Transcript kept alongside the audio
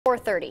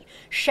4:30,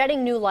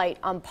 shedding new light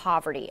on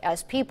poverty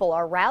as people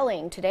are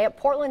rallying today at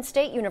Portland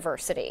State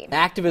University.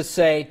 Activists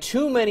say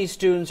too many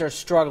students are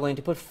struggling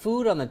to put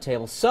food on the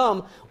table,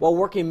 some while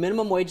working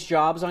minimum wage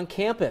jobs on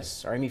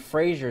campus. Our Amy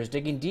Frazier is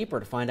digging deeper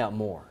to find out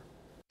more.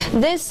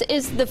 This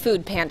is the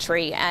food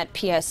pantry at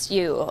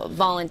PSU.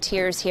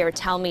 Volunteers here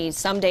tell me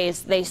some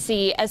days they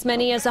see as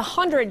many as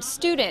 100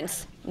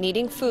 students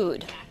needing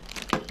food.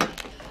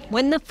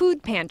 When the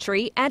food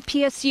pantry at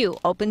PSU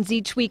opens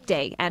each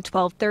weekday at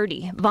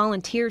 12:30,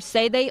 volunteers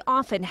say they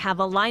often have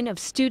a line of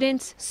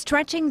students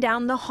stretching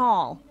down the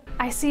hall.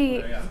 I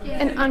see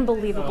an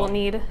unbelievable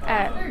need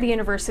at the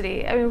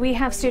university. I mean, we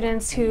have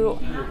students who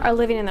are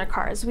living in their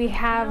cars. We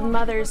have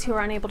mothers who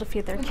are unable to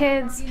feed their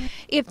kids.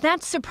 If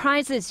that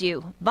surprises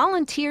you,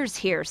 volunteers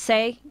here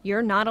say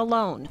you're not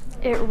alone.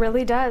 It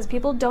really does.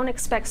 People don't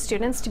expect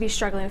students to be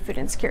struggling with food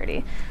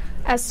insecurity.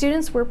 As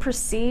students, we're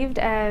perceived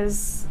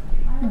as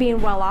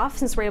being well off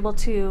since we're able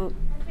to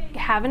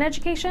have an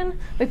education,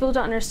 but people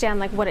don't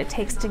understand what it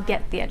takes to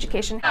get the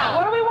education.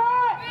 What do we want?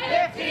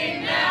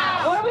 15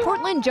 now!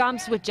 Portland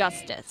Jobs with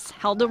Justice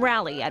held a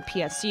rally at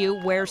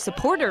PSU where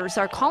supporters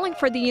are calling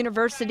for the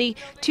university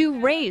to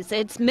raise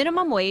its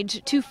minimum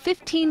wage to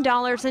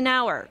 $15 an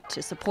hour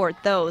to support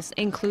those,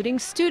 including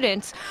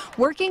students,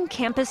 working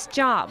campus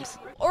jobs.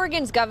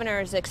 Oregon's governor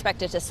is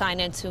expected to sign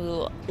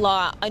into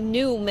law a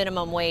new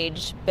minimum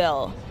wage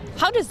bill.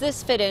 How does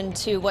this fit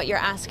into what you're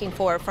asking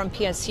for from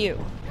PSU?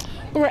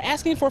 What we're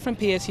asking for from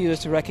PSU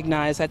is to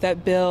recognize that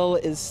that bill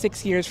is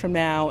 6 years from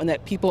now and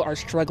that people are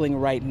struggling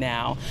right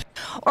now.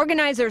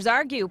 Organizers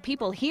argue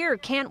people here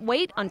can't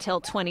wait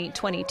until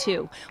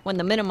 2022, when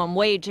the minimum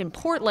wage in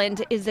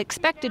Portland is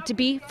expected to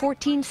be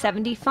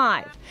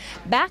 $14.75.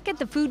 Back at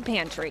the food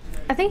pantry,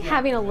 I think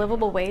having a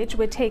livable wage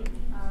would take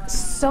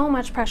so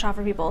much pressure off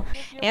of people.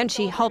 And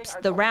she hopes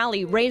the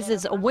rally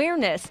raises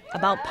awareness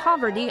about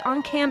poverty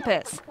on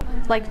campus.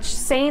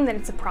 Saying that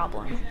it's a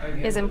problem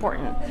is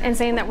important, and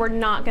saying that we're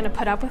not going to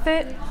put up with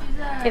it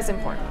is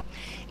important.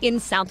 In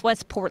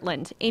Southwest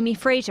Portland, Amy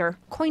Frazier,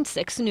 KOIN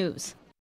 6 News.